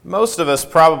Most of us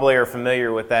probably are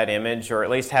familiar with that image, or at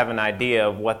least have an idea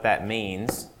of what that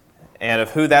means and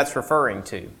of who that's referring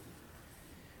to.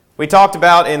 We talked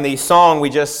about in the song we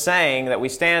just sang that we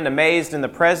stand amazed in the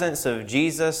presence of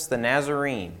Jesus the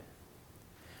Nazarene.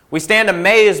 We stand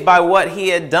amazed by what He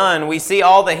had done. We see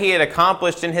all that He had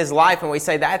accomplished in His life, and we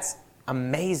say, that's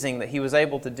amazing that He was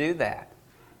able to do that.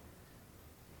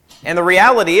 And the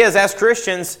reality is, as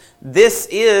Christians, this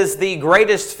is the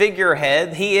greatest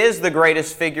figurehead. He is the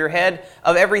greatest figurehead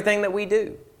of everything that we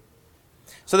do.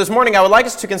 So this morning, I would like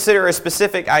us to consider a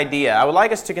specific idea. I would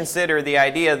like us to consider the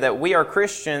idea that we are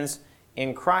Christians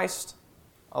in Christ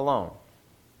alone.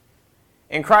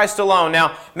 In Christ alone.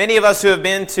 Now, many of us who have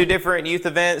been to different youth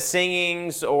events,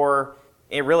 singings, or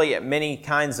really many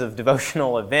kinds of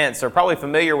devotional events are probably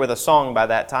familiar with a song by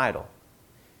that title.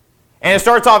 And it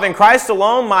starts off, in Christ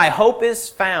alone, my hope is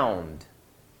found.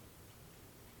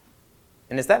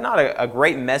 And is that not a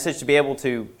great message to be able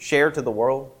to share to the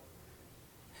world?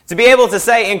 To be able to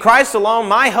say, in Christ alone,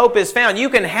 my hope is found.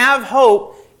 You can have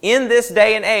hope in this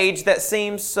day and age that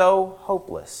seems so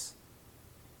hopeless.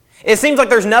 It seems like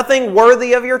there's nothing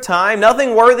worthy of your time,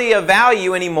 nothing worthy of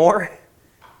value anymore.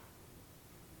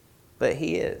 But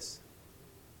He is.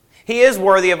 He is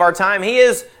worthy of our time. He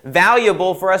is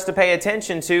valuable for us to pay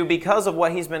attention to because of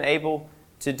what He's been able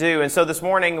to do. And so this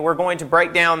morning we're going to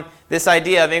break down this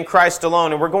idea of in Christ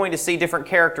alone, and we're going to see different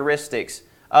characteristics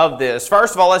of this.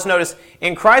 First of all, let's notice,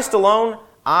 in Christ alone,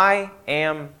 I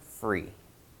am free.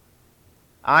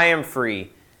 I am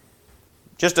free.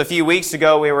 Just a few weeks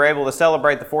ago, we were able to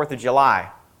celebrate the 4th of July.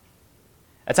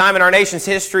 A time in our nation's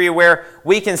history where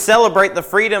we can celebrate the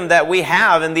freedom that we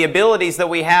have and the abilities that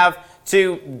we have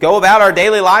to go about our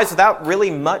daily lives without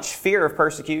really much fear of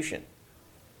persecution.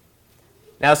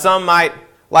 Now, some might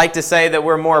like to say that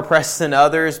we're more oppressed than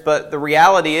others, but the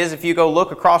reality is, if you go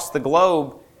look across the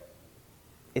globe,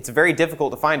 it's very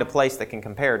difficult to find a place that can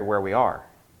compare to where we are.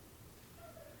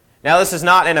 Now, this is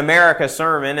not an America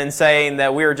sermon and saying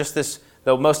that we're just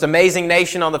the most amazing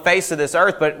nation on the face of this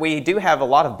earth, but we do have a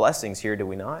lot of blessings here, do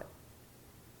we not?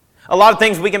 A lot of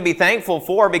things we can be thankful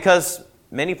for because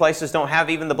many places don't have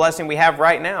even the blessing we have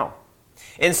right now.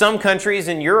 In some countries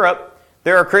in Europe,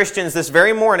 there are Christians this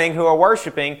very morning who are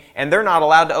worshiping, and they're not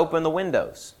allowed to open the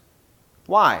windows.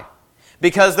 Why?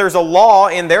 Because there's a law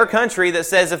in their country that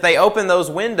says if they open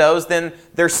those windows, then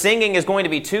their singing is going to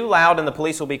be too loud and the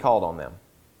police will be called on them.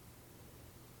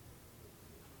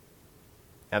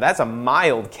 Now that's a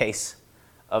mild case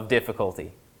of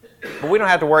difficulty. But we don't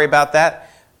have to worry about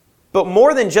that. But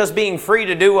more than just being free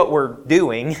to do what we're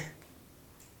doing,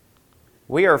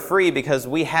 we are free because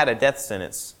we had a death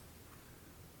sentence.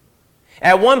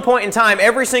 At one point in time,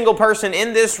 every single person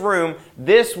in this room,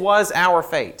 this was our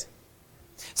fate.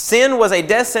 Sin was a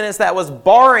death sentence that was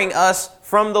barring us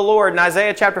from the Lord. In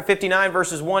Isaiah chapter 59,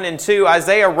 verses 1 and 2,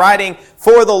 Isaiah writing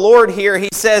for the Lord here, he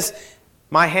says,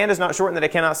 my hand is not shortened that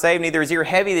it cannot save, neither is ear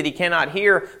heavy that He cannot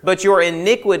hear, but your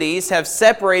iniquities have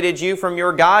separated you from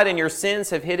your God, and your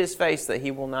sins have hid His face that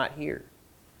He will not hear.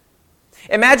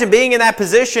 Imagine being in that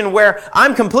position where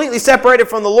I'm completely separated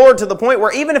from the Lord to the point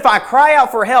where even if I cry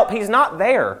out for help, He's not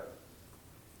there.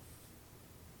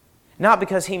 Not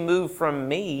because He moved from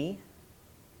me,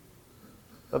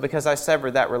 but because I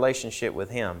severed that relationship with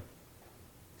Him.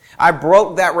 I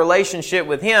broke that relationship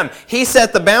with Him. He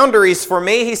set the boundaries for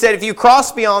me. He said, if you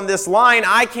cross beyond this line,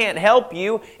 I can't help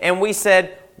you. And we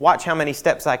said, watch how many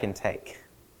steps I can take.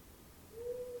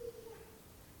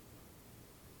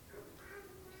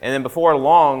 And then before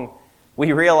long,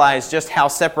 we realize just how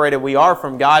separated we are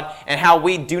from God and how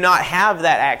we do not have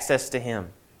that access to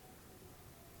Him.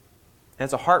 And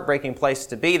it's a heartbreaking place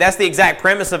to be. That's the exact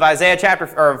premise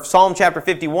of Psalm chapter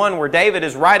 51, where David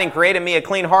is writing, create in me a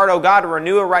clean heart, O God, and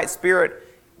renew a right spirit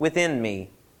within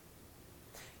me.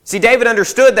 See, David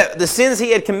understood that the sins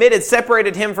he had committed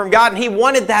separated him from God, and he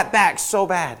wanted that back so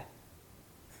bad.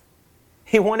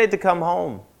 He wanted to come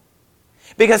home.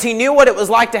 Because he knew what it was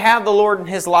like to have the Lord in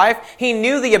his life. He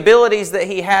knew the abilities that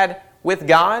he had with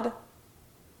God.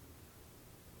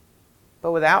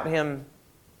 But without Him,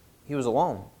 he was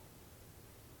alone.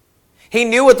 He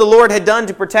knew what the Lord had done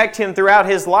to protect him throughout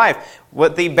his life.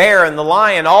 With the bear and the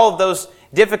lion, all of those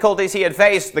difficulties he had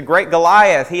faced, the great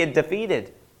Goliath he had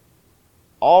defeated.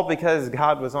 All because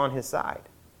God was on his side.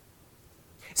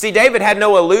 See, David had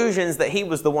no illusions that he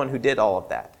was the one who did all of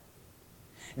that.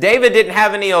 David didn't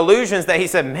have any illusions that he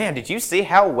said, man, did you see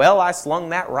how well I slung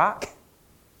that rock?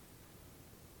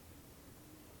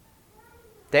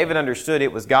 David understood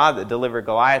it was God that delivered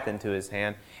Goliath into his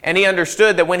hand. And he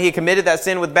understood that when he committed that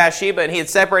sin with Bathsheba and he had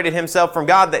separated himself from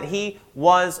God, that he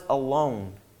was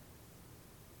alone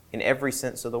in every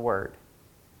sense of the word.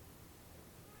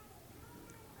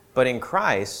 But in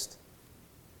Christ,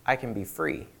 I can be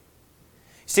free.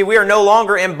 See, we are no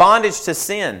longer in bondage to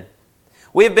sin.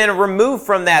 We have been removed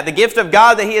from that. The gift of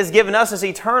God that He has given us is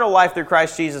eternal life through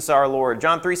Christ Jesus our Lord.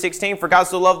 John 3:16, for God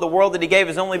so loved the world that He gave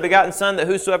His only begotten Son, that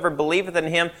whosoever believeth in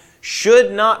Him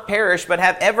should not perish, but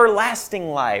have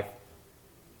everlasting life.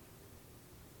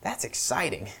 That's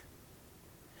exciting.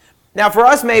 Now for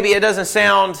us, maybe it doesn't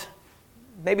sound,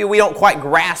 maybe we don't quite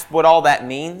grasp what all that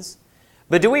means.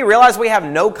 But do we realize we have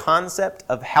no concept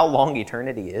of how long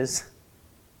eternity is?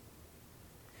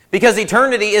 Because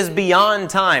eternity is beyond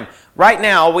time. Right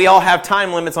now, we all have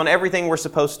time limits on everything we're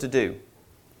supposed to do.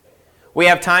 We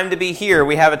have time to be here.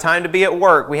 We have a time to be at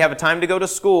work. We have a time to go to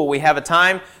school. We have a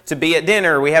time to be at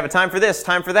dinner. We have a time for this,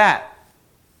 time for that.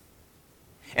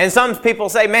 And some people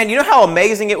say, man, you know how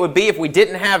amazing it would be if we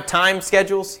didn't have time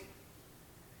schedules?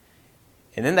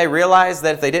 And then they realize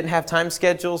that if they didn't have time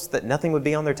schedules, that nothing would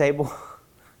be on their table.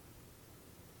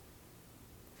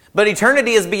 But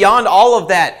eternity is beyond all of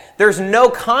that. There's no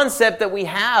concept that we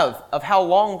have of how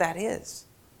long that is.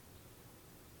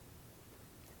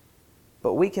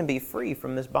 But we can be free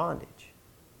from this bondage.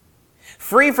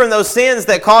 Free from those sins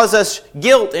that cause us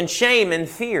guilt and shame and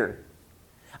fear.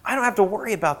 I don't have to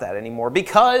worry about that anymore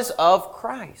because of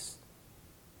Christ.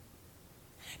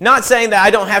 Not saying that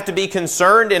I don't have to be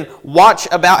concerned and watch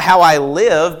about how I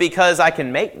live because I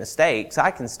can make mistakes, I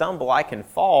can stumble, I can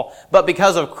fall. But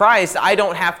because of Christ, I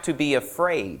don't have to be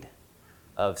afraid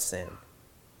of sin.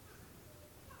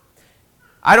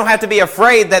 I don't have to be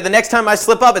afraid that the next time I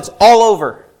slip up, it's all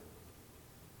over.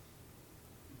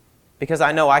 Because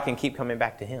I know I can keep coming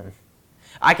back to Him.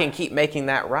 I can keep making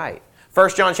that right.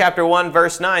 1 John chapter 1,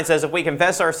 verse 9 says, if we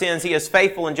confess our sins, He is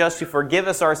faithful and just to forgive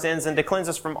us our sins and to cleanse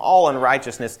us from all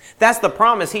unrighteousness. That's the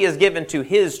promise He has given to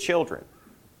His children.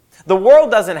 The world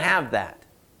doesn't have that.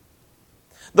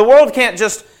 The world can't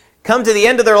just come to the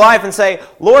end of their life and say,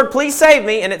 Lord, please save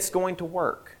me, and it's going to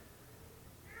work.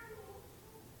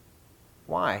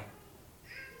 Why?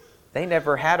 They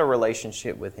never had a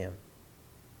relationship with Him.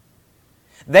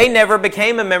 They never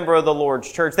became a member of the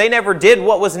Lord's church. They never did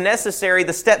what was necessary,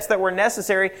 the steps that were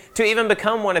necessary to even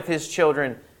become one of His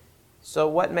children. So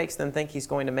what makes them think He's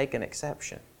going to make an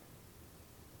exception?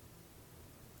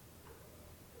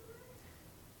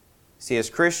 See, as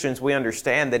Christians, we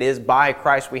understand that it is by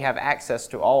Christ we have access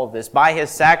to all of this. By His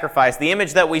sacrifice, the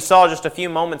image that we saw just a few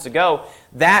moments ago,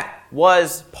 that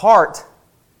was part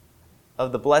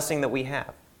of the blessing that we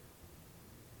have.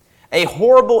 A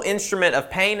horrible instrument of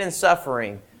pain and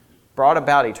suffering brought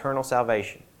about eternal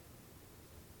salvation.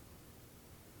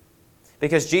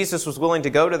 Because Jesus was willing to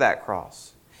go to that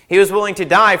cross. He was willing to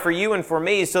die for you and for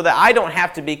me so that I don't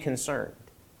have to be concerned.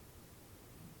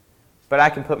 But I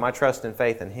can put my trust and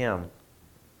faith in Him.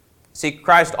 See,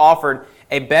 Christ offered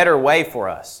a better way for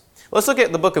us. Let's look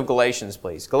at the book of Galatians,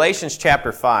 please. Galatians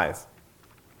chapter 5.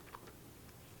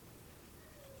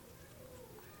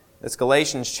 That's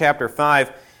Galatians chapter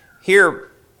 5. Here,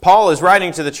 Paul is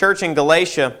writing to the church in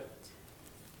Galatia,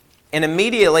 and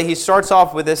immediately he starts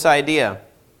off with this idea.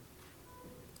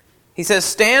 He says,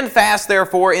 stand fast,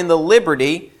 therefore, in the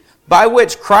liberty by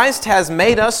which Christ has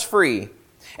made us free,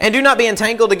 and do not be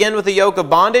entangled again with the yoke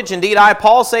of bondage. Indeed, I,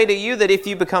 Paul, say to you that if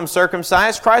you become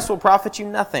circumcised, Christ will profit you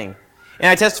nothing. And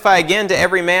I testify again to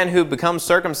every man who becomes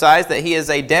circumcised that he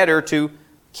is a debtor to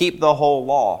keep the whole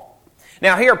law.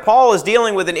 Now here, Paul is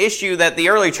dealing with an issue that the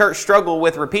early church struggled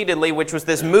with repeatedly, which was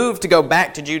this move to go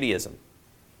back to Judaism.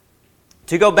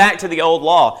 To go back to the old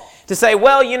law. To say,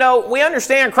 well, you know, we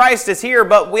understand Christ is here,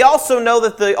 but we also know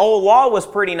that the old law was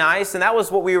pretty nice, and that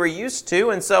was what we were used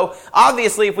to. And so,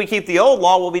 obviously, if we keep the old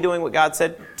law, we'll be doing what God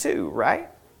said too, right?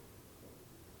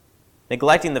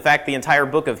 Neglecting the fact the entire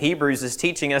book of Hebrews is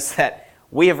teaching us that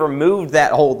we have removed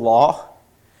that old law.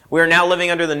 We are now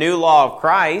living under the new law of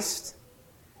Christ.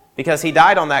 Because He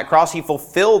died on that cross, He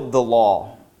fulfilled the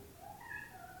law.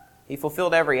 He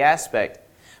fulfilled every aspect.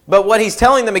 But what He's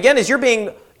telling them again is you're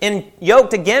being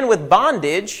yoked again with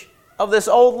bondage of this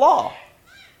old law.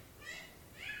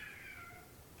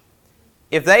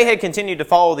 If they had continued to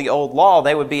follow the old law,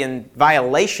 they would be in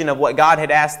violation of what God had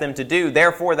asked them to do.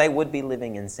 Therefore, they would be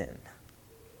living in sin.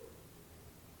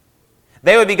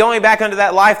 They would be going back under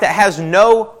that life that has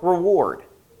no reward.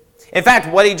 In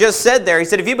fact, what he just said there, he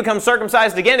said, if you become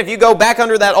circumcised again, if you go back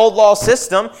under that old law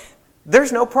system,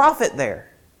 there's no profit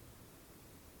there.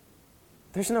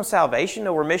 There's no salvation,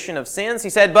 no remission of sins. He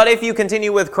said, but if you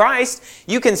continue with Christ,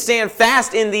 you can stand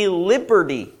fast in the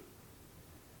liberty.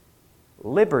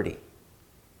 Liberty.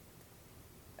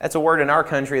 That's a word in our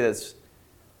country that's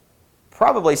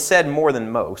probably said more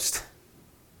than most.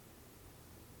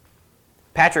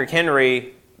 Patrick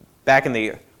Henry, back in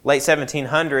the late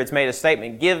 1700s made a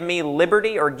statement, give me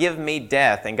liberty or give me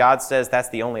death. And God says that's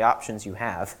the only options you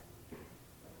have.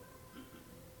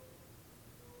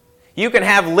 You can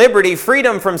have liberty,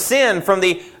 freedom from sin, from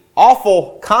the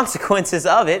awful consequences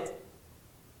of it,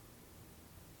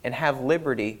 and have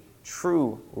liberty,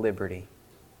 true liberty.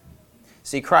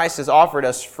 See, Christ has offered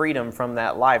us freedom from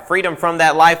that life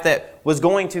that was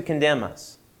going to condemn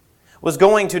us, was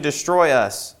going to destroy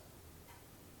us.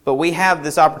 But we have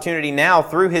this opportunity now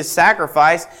through His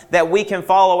sacrifice that we can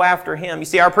follow after Him. You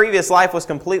see, our previous life was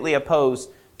completely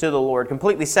opposed to the Lord,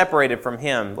 completely separated from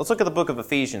Him. Let's look at the book of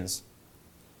Ephesians.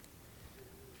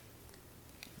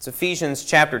 It's Ephesians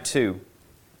chapter 2.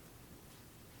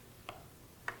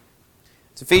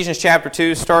 It's Ephesians chapter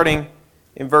 2, starting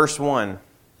in verse 1.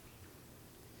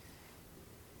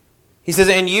 He says,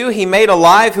 "And you He made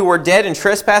alive who were dead in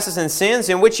trespasses and sins,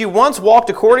 in which you once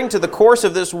walked according to the course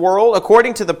of this world,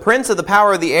 according to the prince of the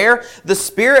power of the air, the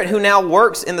spirit who now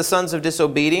works in the sons of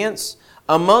disobedience,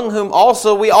 among whom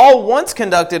also we all once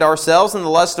conducted ourselves in the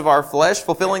lust of our flesh,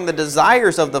 fulfilling the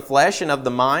desires of the flesh and of the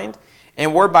mind,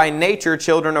 and were by nature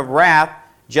children of wrath,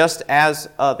 just as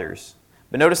others."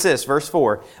 But notice this, verse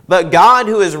 4. "But God,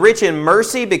 who is rich in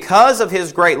mercy, because of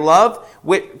His great love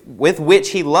with which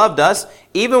He loved us,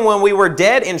 even when we were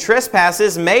dead in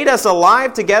trespasses, made us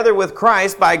alive together with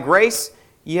Christ. By grace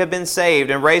ye have been saved,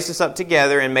 and raised us up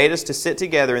together, and made us to sit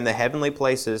together in the heavenly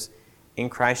places in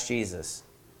Christ Jesus."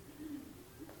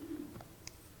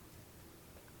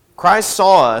 Christ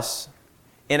saw us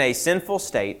in a sinful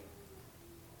state,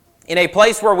 in a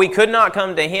place where we could not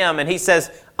come to Him, and He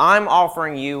says, I'm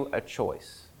offering you a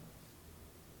choice,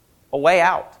 a way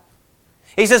out.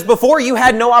 He says, before you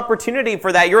had no opportunity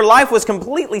for that. Your life was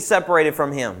completely separated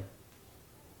from Him.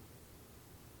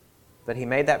 But He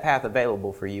made that path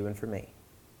available for you and for me.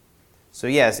 So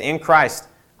yes, in Christ,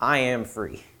 I am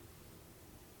free.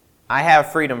 I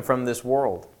have freedom from this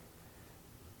world.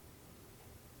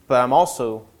 But I'm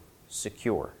also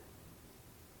secure.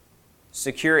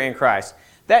 Secure in Christ.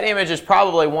 That image is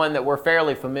probably one that we're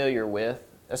fairly familiar with.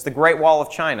 That's the Great Wall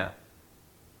of China.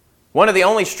 One of the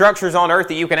only structures on earth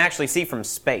that you can actually see from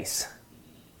space.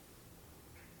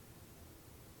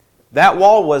 That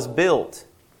wall was built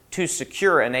to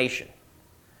secure a nation,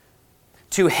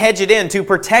 to hedge it in, to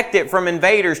protect it from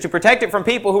invaders, to protect it from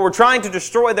people who were trying to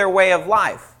destroy their way of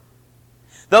life,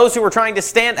 those who were trying to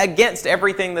stand against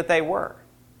everything that they were.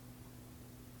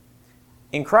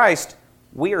 In Christ,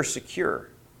 we are secure.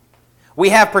 We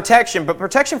have protection, but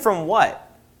protection from what?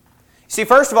 See,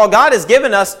 first of all, God has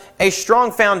given us a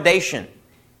strong foundation,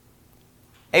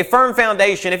 a firm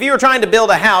foundation. If you were trying to build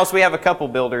a house, we have a couple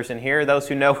builders in here, those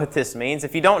who know what this means.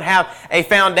 If you don't have a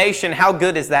foundation, how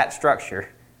good is that structure?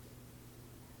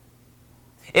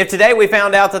 If today we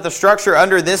found out that the structure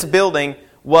under this building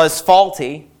was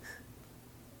faulty,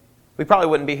 we probably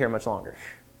wouldn't be here much longer.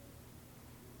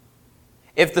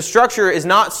 If the structure is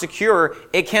not secure,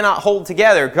 it cannot hold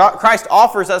together. Christ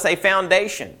offers us a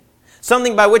foundation,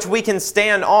 something by which we can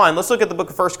stand on. Let's look at the book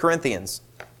of 1 Corinthians.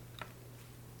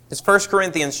 It's 1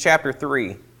 Corinthians chapter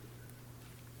 3.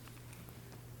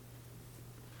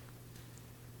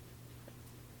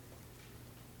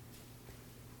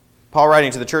 Paul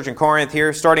writing to the church in Corinth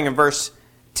here, starting in verse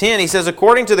 10, he says,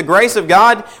 "According to the grace of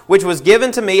God which was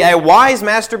given to me, a wise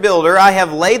master builder, I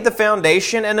have laid the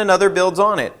foundation, and another builds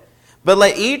on it. But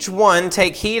let each one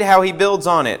take heed how he builds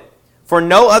on it. For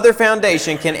no other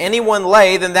foundation can anyone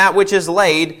lay than that which is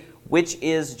laid, which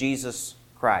is Jesus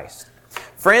Christ."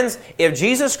 Friends, if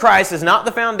Jesus Christ is not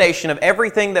the foundation of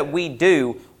everything that we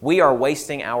do, we are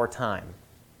wasting our time.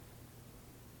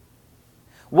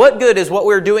 What good is what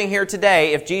we're doing here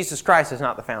today if Jesus Christ is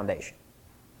not the foundation?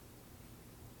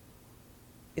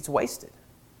 It's wasted.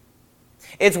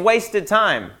 It's wasted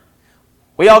time.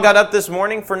 We all got up this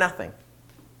morning for nothing.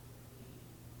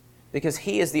 Because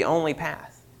He is the only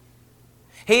path.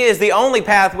 He is the only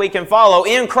path we can follow.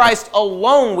 In Christ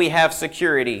alone we have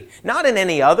security, not in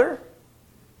any other.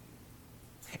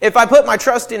 If I put my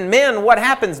trust in men, what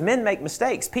happens? Men make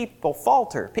mistakes. People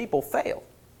falter. People fail.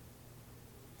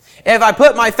 If I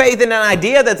put my faith in an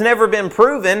idea that's never been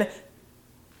proven,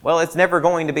 well, it's never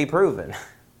going to be proven.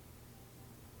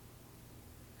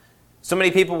 So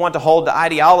many people want to hold to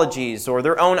ideologies or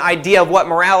their own idea of what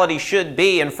morality should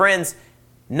be. And friends,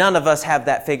 none of us have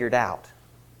that figured out.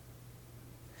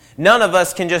 None of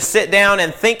us can just sit down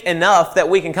and think enough that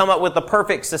we can come up with the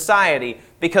perfect society,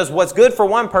 because what's good for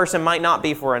one person might not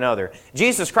be for another.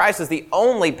 Jesus Christ is the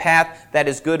only path that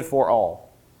is good for all.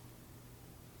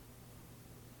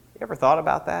 You ever thought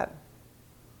about that?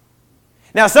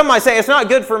 Now, some might say it's not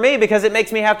good for me because it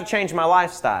makes me have to change my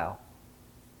lifestyle.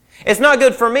 It's not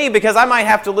good for me because I might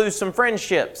have to lose some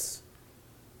friendships.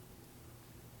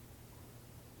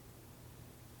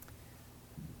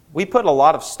 We put a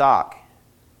lot of stock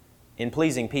in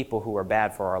pleasing people who are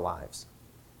bad for our lives.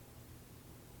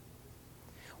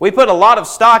 We put a lot of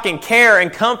stock in care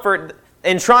and comfort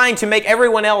in trying to make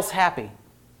everyone else happy.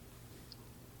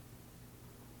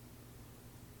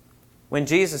 When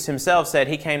Jesus himself said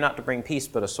he came not to bring peace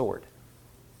but a sword.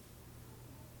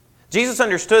 Jesus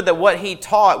understood that what he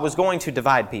taught was going to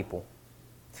divide people.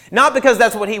 Not because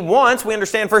that's what he wants. We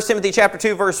understand 1 Timothy chapter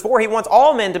 2, verse 4. He wants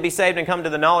all men to be saved and come to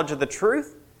the knowledge of the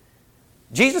truth.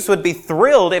 Jesus would be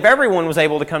thrilled if everyone was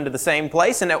able to come to the same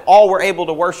place and that all were able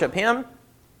to worship him.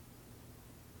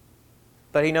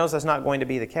 But he knows that's not going to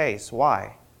be the case.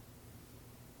 Why?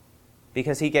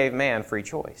 Because he gave man free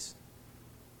choice.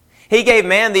 He gave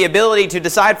man the ability to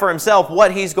decide for himself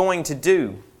what he's going to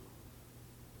do.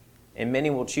 And many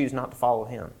will choose not to follow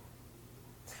him.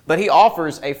 But he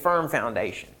offers a firm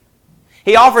foundation.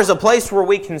 He offers a place where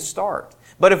we can start.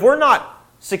 But if we're not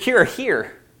secure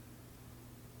here,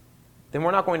 then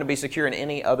we're not going to be secure in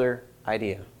any other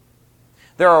idea.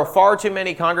 There are far too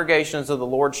many congregations of the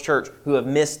Lord's church who have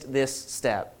missed this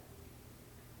step.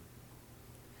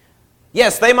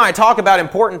 Yes, they might talk about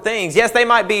important things. Yes, they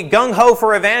might be gung-ho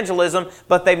for evangelism,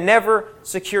 but they've never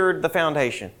secured the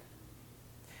foundation.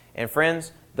 And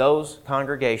friends, those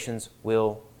congregations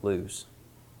will lose.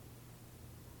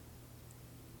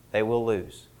 They will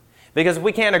lose. Because if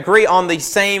we can't agree on the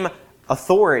same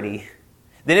authority,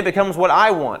 then it becomes what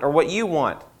I want or what you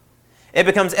want. It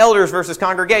becomes elders versus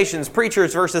congregations,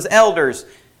 preachers versus elders,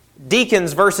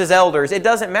 deacons versus elders. It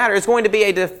doesn't matter. It's going to be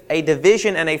a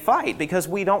division and a fight because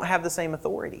we don't have the same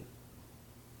authority.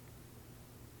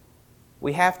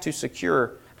 We have to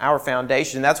secure our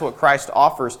foundation. That's what Christ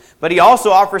offers. But he also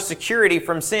offers security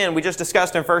from sin. We just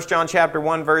discussed in 1 John chapter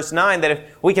 1, verse 9, that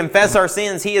if we confess our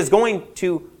sins, he is going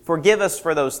to forgive us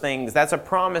for those things. That's a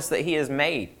promise that he has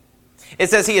made. It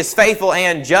says he is faithful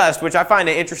and just, which I find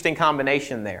an interesting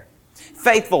combination there.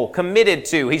 Faithful, committed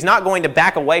to. He's not going to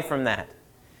back away from that.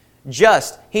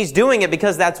 Just. He's doing it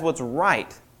because that's what's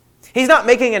right. He's not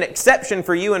making an exception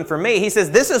for you and for me. He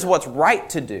says this is what's right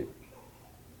to do.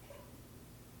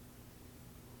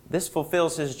 This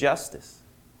fulfills his justice.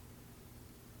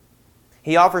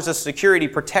 He offers us security,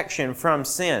 protection from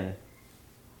sin.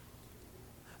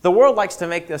 The world likes to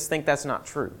make us think that's not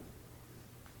true.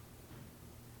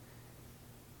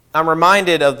 I'm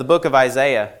reminded of the book of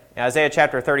Isaiah. In Isaiah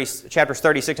chapters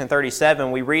 36 and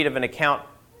 37, we read of an account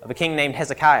of a king named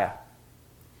Hezekiah.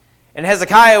 And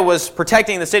Hezekiah was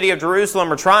protecting the city of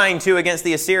Jerusalem, or trying to, against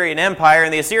the Assyrian Empire.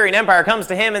 And the Assyrian Empire comes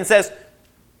to him and says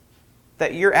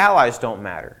that your allies don't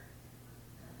matter.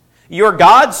 Your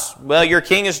gods, well, your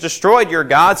king has destroyed your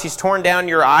gods. He's torn down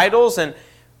your idols, and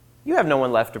you have no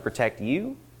one left to protect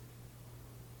you.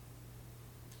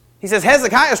 He says,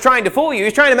 Hezekiah is trying to fool you.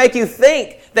 He's trying to make you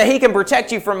think that he can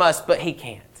protect you from us, but he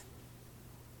can't.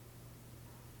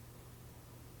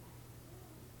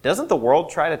 Doesn't the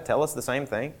world try to tell us the same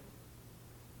thing?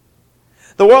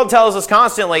 The world tells us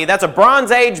constantly, that's a Bronze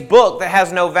Age book that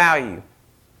has no value.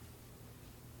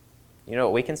 You know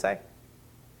what we can say?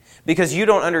 Because you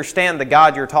don't understand the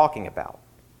God you're talking about.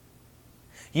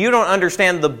 You don't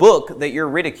understand the book that you're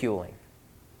ridiculing.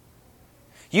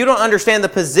 You don't understand the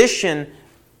position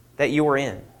that you are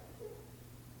in.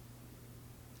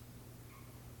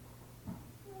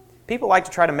 People like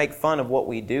to try to make fun of what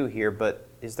we do here, but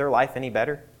is their life any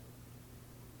better?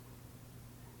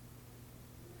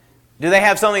 Do they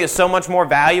have something that's so much more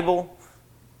valuable?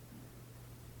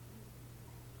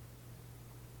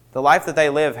 The life that they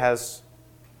live has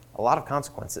a lot of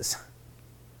consequences.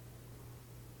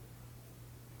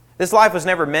 This life was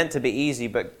never meant to be easy,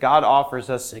 but God offers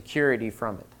us security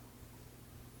from it.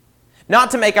 Not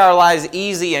to make our lives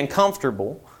easy and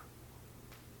comfortable,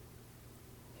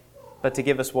 but to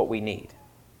give us what we need.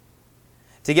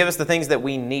 To give us the things that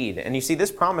we need. And you see,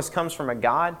 this promise comes from a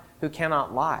God who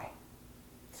cannot lie.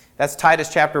 That's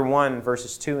Titus chapter 1,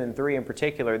 verses 2 and 3 in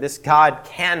particular. This God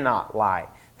cannot lie.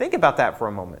 Think about that for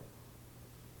a moment.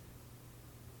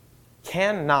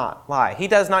 Cannot lie. He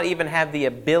does not even have the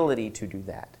ability to do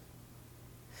that.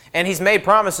 And He's made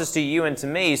promises to you and to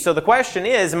me. So the question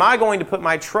is, am I going to put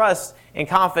my trust and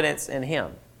confidence in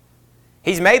Him?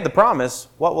 He's made the promise.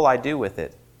 What will I do with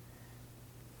it?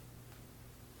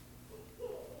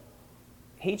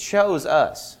 He chose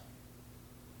us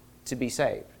to be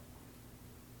saved.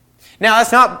 Now,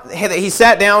 it's not that He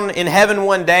sat down in heaven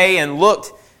one day and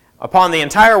looked upon the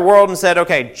entire world and said,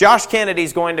 okay, Josh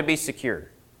Kennedy's going to be secure.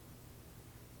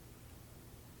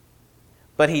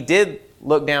 But He did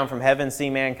look down from heaven, see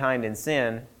mankind in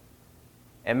sin,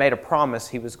 and made a promise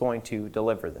He was going to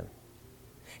deliver them.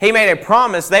 He made a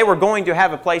promise they were going to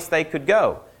have a place they could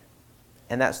go,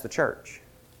 and that's the church.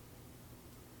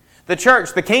 The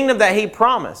church, the kingdom that He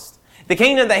promised, the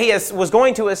kingdom that He was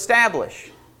going to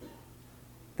establish,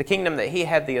 the kingdom that He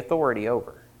had the authority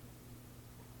over.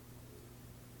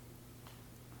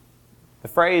 The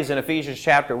phrase in Ephesians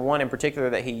chapter 1 in particular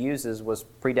that he uses was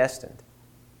predestined.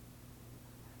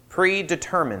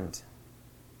 Predetermined.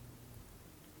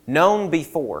 Known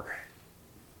before.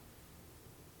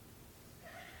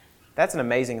 That's an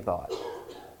amazing thought.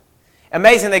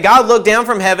 Amazing that God looked down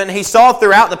from heaven. He saw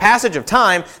throughout the passage of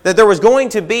time that there was going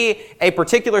to be a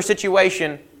particular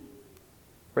situation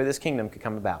where this kingdom could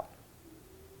come about.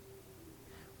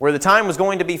 Where the time was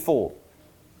going to be full.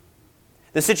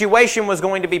 The situation was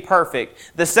going to be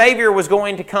perfect. The Savior was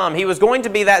going to come. He was going to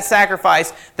be that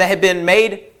sacrifice that had been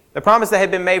made, the promise that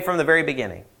had been made from the very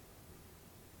beginning.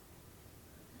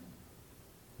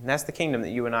 And that's the kingdom that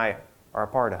you and I are a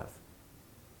part of.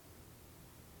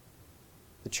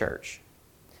 The church.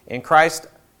 In Christ,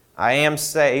 I am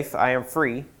safe, I am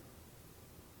free,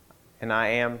 and I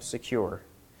am secure.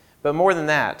 But more than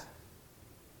that,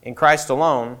 in Christ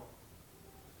alone,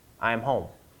 I am home.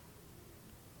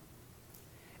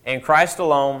 In Christ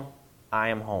alone, I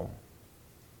am home.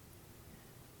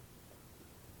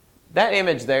 That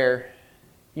image there,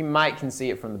 you might can see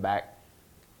it from the back,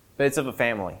 but it's of a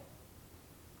family.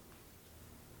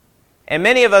 And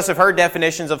many of us have heard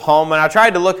definitions of home, and I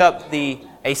tried to look up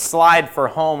a slide for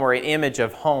home or an image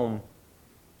of home.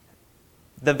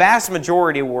 The vast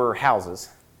majority were houses.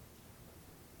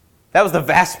 That was the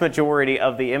vast majority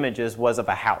of the images was of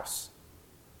a house.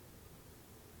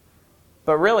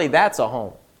 But really, that's a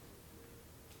home.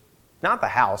 Not the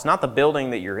house, not the building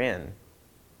that you're in.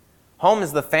 Home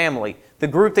is the family, the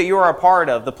group that you are a part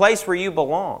of, the place where you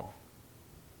belong.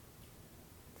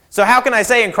 So how can I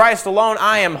say in Christ alone,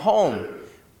 I am home?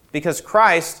 Because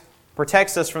Christ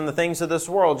protects us from the things of this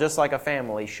world just like a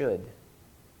family should.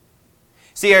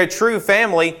 See, a true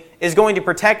family is going to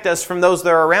protect us from those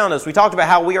that are around us. We talked about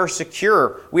how we are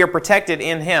secure, we are protected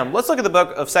in Him. Let's look at the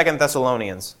book of 2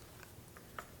 Thessalonians.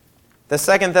 The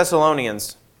 2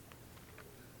 Thessalonians.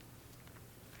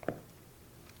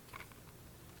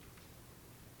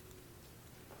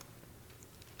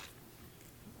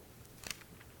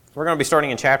 We're going to be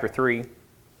starting in chapter 3.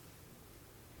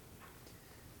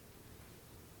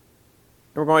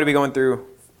 We're going to be going through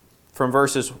from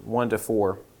verses 1 to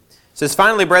 4. It says,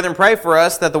 "Finally, brethren, pray for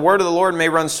us that the word of the Lord may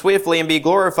run swiftly and be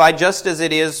glorified just as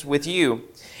it is with you,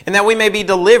 and that we may be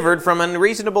delivered from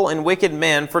unreasonable and wicked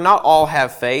men, for not all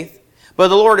have faith. But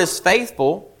the Lord is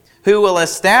faithful, who will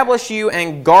establish you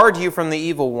and guard you from the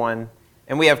evil one.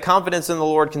 And we have confidence in the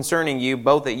Lord concerning you,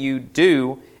 both that you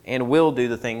do and will do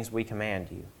the things we command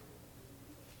you."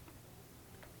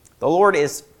 The Lord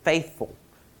is faithful,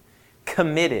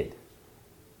 committed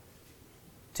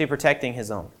to protecting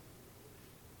His own,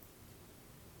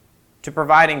 to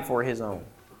providing for His own.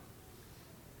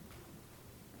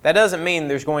 That doesn't mean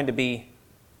there's going to be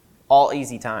all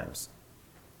easy times.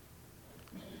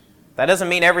 That doesn't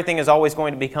mean everything is always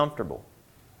going to be comfortable.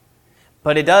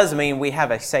 But it does mean we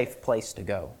have a safe place to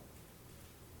go.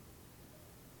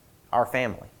 Our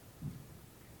family.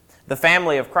 The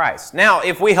family of Christ. Now,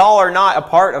 if we all are not a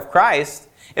part of Christ,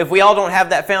 if we all don't have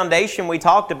that foundation we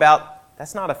talked about,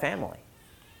 that's not a family.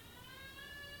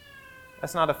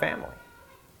 That's not a family.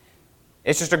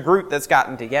 It's just a group that's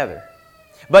gotten together.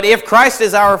 But if Christ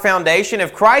is our foundation,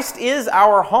 if Christ is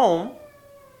our home,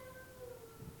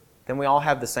 then we all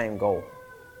have the same goal.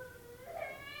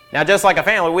 Now, just like a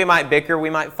family, we might bicker, we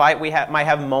might fight, might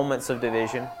have moments of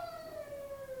division.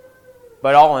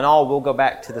 But all in all, we'll go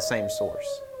back to the same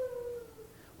source.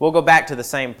 We'll go back to the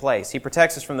same place. He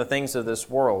protects us from the things of this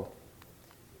world.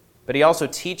 But He also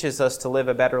teaches us to live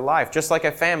a better life, just like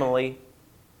a family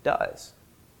does.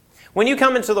 When you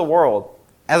come into the world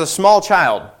as a small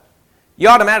child, you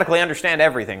automatically understand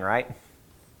everything, right?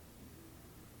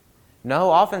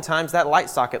 No, oftentimes that light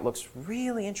socket looks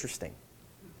really interesting.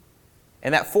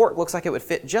 And that fork looks like it would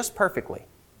fit just perfectly.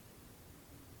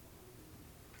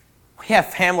 We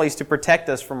have families to protect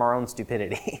us from our own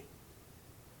stupidity.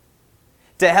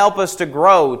 To help us to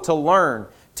grow, to learn,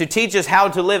 to teach us how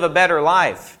to live a better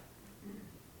life.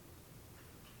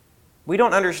 We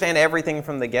don't understand everything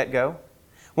from the get-go.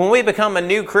 When we become a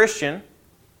new Christian,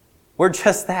 we're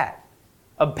just that,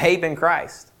 a babe in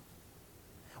Christ.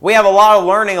 We have a lot of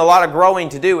learning, a lot of growing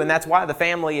to do, and that's why the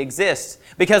family exists.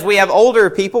 Because we have older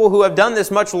people who have done this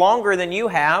much longer than you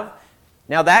have.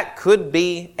 Now that could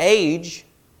be age,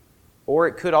 or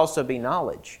it could also be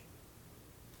knowledge.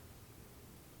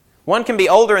 One can be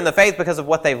older in the faith because of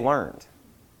what they've learned.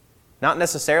 not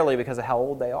necessarily because of how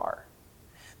old they are.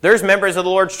 There's members of the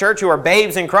Lord's church who are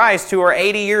babes in Christ who are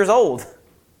 80 years old.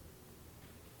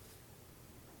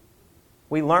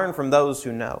 We learn from those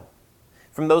who know,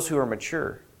 from those who are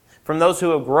mature, from those who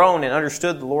have grown and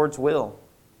understood the Lord's will.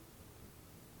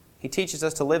 He teaches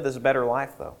us to live this better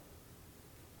life, though.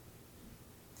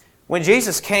 When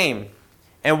Jesus came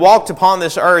and walked upon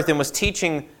this earth and was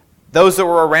teaching those that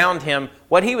were around him,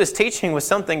 what he was teaching was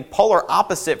something polar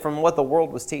opposite from what the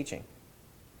world was teaching.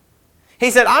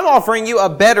 He said, I'm offering you a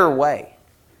better way,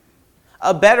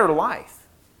 a better life.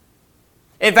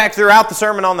 In fact, throughout the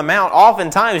Sermon on the Mount,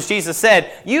 oftentimes Jesus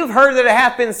said, you've heard that it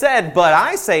hath been said, but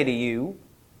I say to you.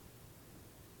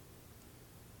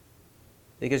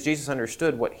 Because Jesus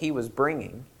understood what he was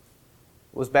bringing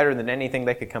was better than anything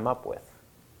they could come up with.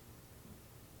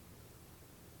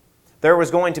 There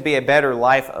was going to be a better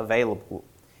life available.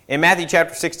 In Matthew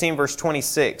chapter 16, verse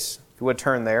 26, if you would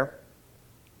turn there.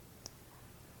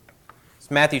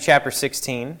 It's Matthew chapter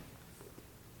 16.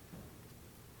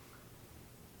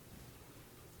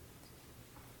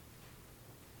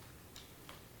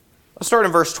 Let's start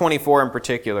in verse 24 in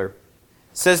particular. It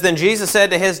says, Then Jesus said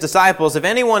to his disciples, If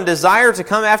anyone desire to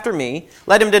come after me,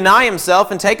 let him deny himself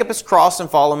and take up his cross and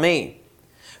follow me.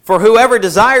 For whoever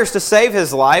desires to save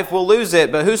his life will lose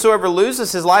it, but whosoever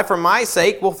loses his life for my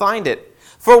sake will find it.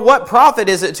 For what profit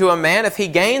is it to a man if he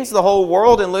gains the whole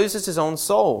world and loses his own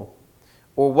soul?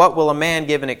 Or what will a man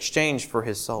give in exchange for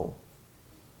his soul?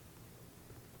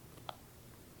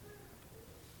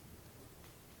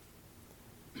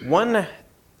 One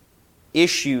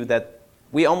issue that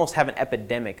we almost have an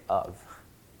epidemic of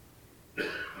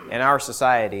in our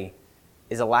society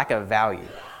is a lack of value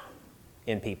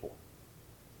in people.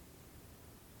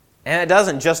 And it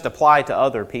doesn't just apply to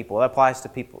other people. It applies to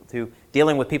people, to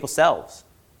dealing with people's selves.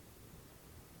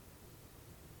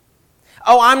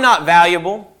 Oh, I'm not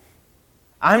valuable.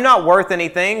 I'm not worth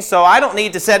anything, so I don't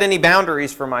need to set any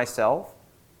boundaries for myself.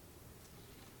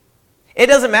 It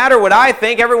doesn't matter what I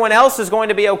think. Everyone else is going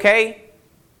to be okay.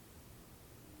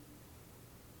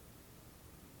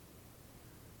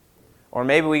 Or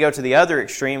maybe we go to the other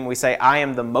extreme and we say, I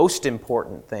am the most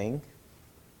important thing,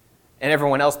 and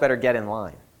everyone else better get in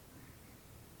line.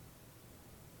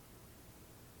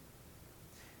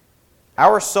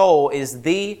 Our soul is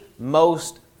the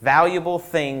most valuable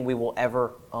thing we will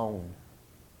ever own.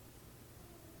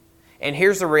 And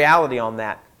here's the reality on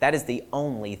that. That is the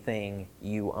only thing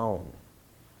you own.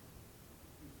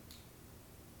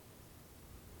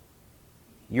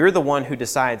 You're the one who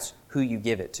decides who you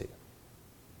give it to.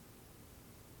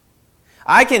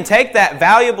 I can take that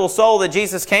valuable soul that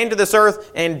Jesus came to this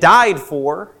earth and died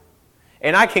for,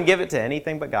 and I can give it to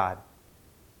anything but God.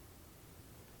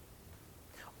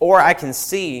 Or I can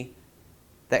see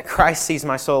that Christ sees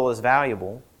my soul as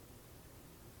valuable,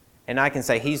 and I can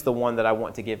say, He's the one that I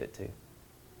want to give it to.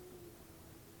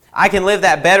 I can live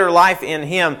that better life in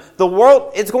Him. The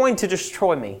world, it's going to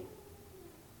destroy me.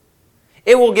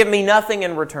 It will give me nothing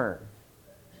in return.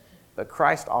 But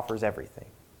Christ offers everything.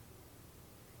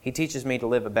 He teaches me to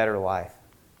live a better life.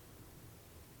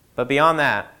 But beyond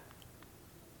that,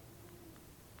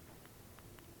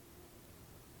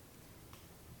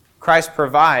 Christ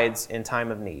provides in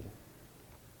time of need.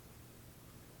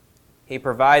 He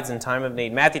provides in time of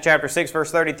need. Matthew chapter 6,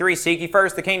 verse 33, Seek ye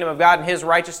first the kingdom of God and His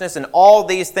righteousness, and all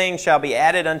these things shall be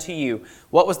added unto you.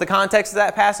 What was the context of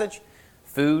that passage?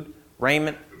 Food,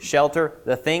 raiment, shelter,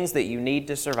 the things that you need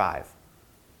to survive.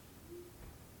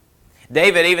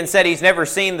 David even said he's never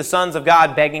seen the sons of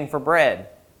God begging for bread,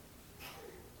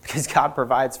 because God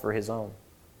provides for His own.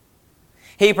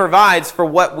 He provides for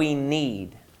what we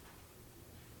need.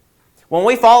 When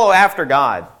we follow after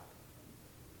God,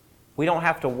 we don't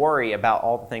have to worry about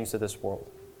all the things of this world.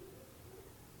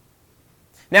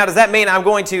 Now, does that mean I'm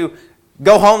going to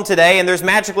go home today and there's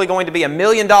magically going to be $1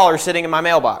 million sitting in my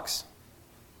mailbox?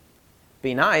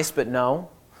 Be nice, but no.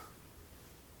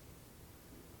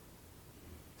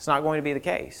 It's not going to be the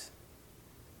case.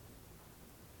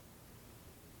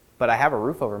 But I have a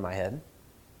roof over my head.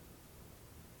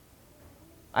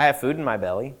 I have food in my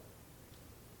belly.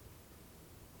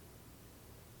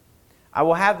 I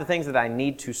will have the things that I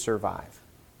need to survive.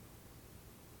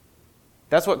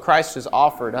 That's what Christ has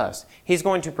offered us. He's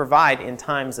going to provide in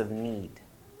times of need.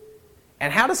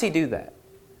 And how does He do that?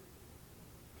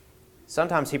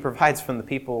 Sometimes He provides from the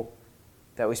people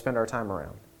that we spend our time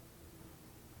around.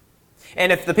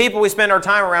 And if the people we spend our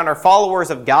time around are followers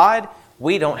of God,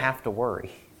 we don't have to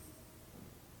worry.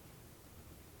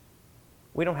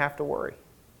 We don't have to worry.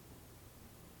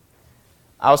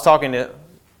 I was talking to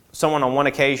someone on one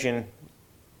occasion,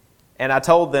 and I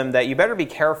told them that you better be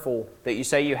careful that you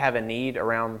say you have a need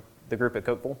around the group at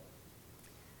Cookeville?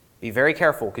 Be very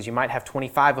careful, because you might have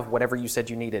 25 of whatever you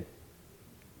said you needed.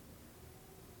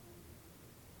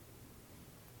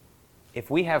 If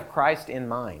we have Christ in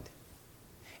mind,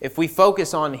 if we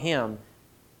focus on Him,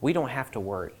 we don't have to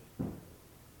worry.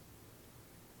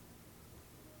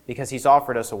 Because He's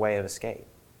offered us a way of escape.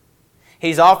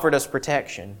 He's offered us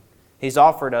protection. He's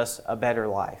offered us a better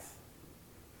life.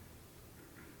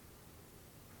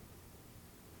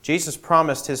 Jesus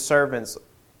promised His servants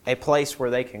a place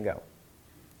where they can go,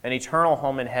 an eternal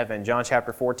home in heaven. John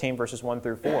chapter 14, verses 1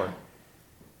 through 4.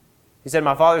 He said,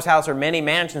 "My Father's house are many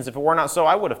mansions. If it were not so,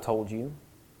 I would have told you."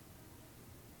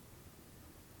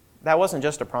 That wasn't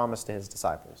just a promise to His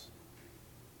disciples.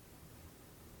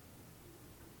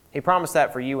 He promised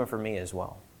that for you and for me as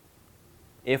well,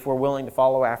 if we're willing to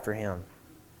follow after Him.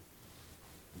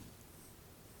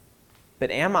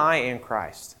 But am I in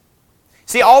Christ?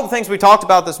 See, all the things we talked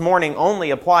about this morning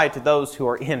only apply to those who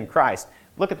are in Christ.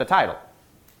 Look at the title.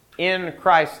 In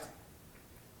Christ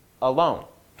alone.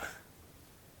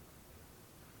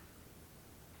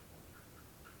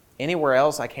 Anywhere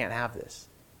else, I can't have this.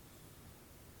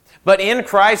 But in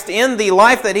Christ, in the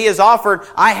life that He has offered,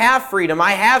 I have freedom,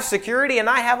 I have security, and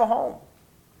I have a home.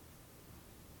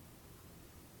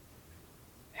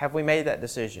 Have we made that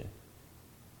decision?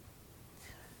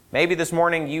 Maybe this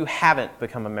morning you haven't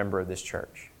become a member of this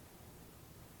church.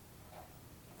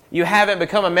 You haven't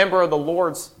become a member of the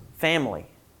Lord's family.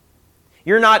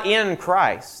 You're not in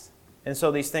Christ, and so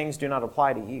these things do not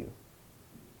apply to you.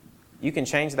 You can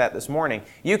change that this morning.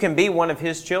 You can be one of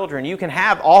His children. You can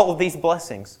have all of these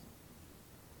blessings.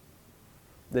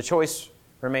 The choice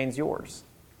remains yours.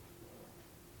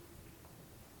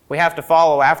 We have to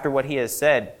follow after what He has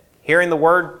said. Hearing the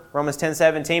Word, Romans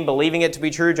 10:17, believing it to be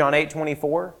true, John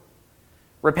 8:24.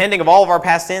 Repenting of all of our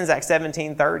past sins, Acts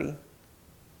 17:30.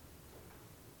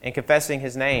 And confessing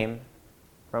His name,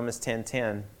 Romans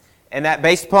 10:10. And that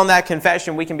based upon that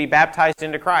confession, we can be baptized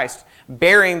into Christ,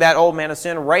 bearing that old man of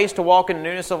sin, raised to walk in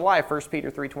newness of life, 1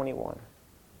 Peter 3:21.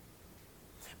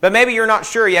 But maybe you're not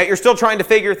sure yet. You're still trying to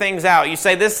figure things out. You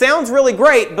say, this sounds really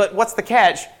great, but what's the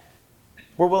catch?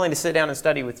 We're willing to sit down and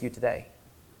study with you today.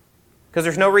 Because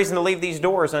there's no reason to leave these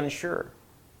doors unsure.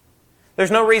 There's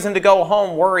no reason to go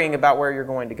home worrying about where you're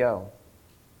going to go.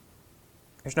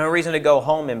 There's no reason to go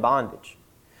home in bondage.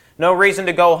 No reason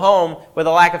to go home with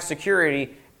a lack of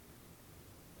security.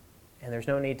 And there's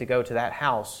no need to go to that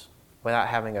house without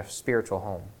having a spiritual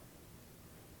home.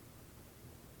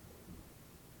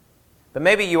 But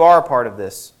maybe you are a part of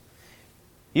this.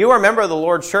 You are a member of the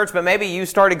Lord's church, but maybe you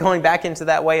started going back into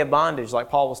that way of bondage like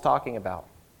Paul was talking about.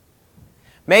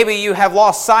 Maybe you have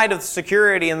lost sight of the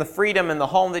security and the freedom and the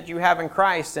home that you have in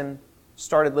Christ and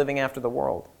started living after the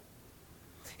world.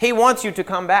 He wants you to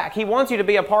come back. He wants you to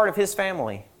be a part of His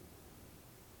family.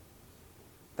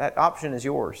 That option is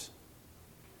yours.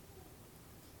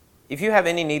 If you have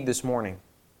any need this morning,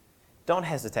 don't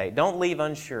hesitate. Don't leave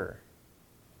unsure.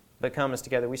 But come as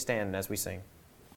together we stand as we sing.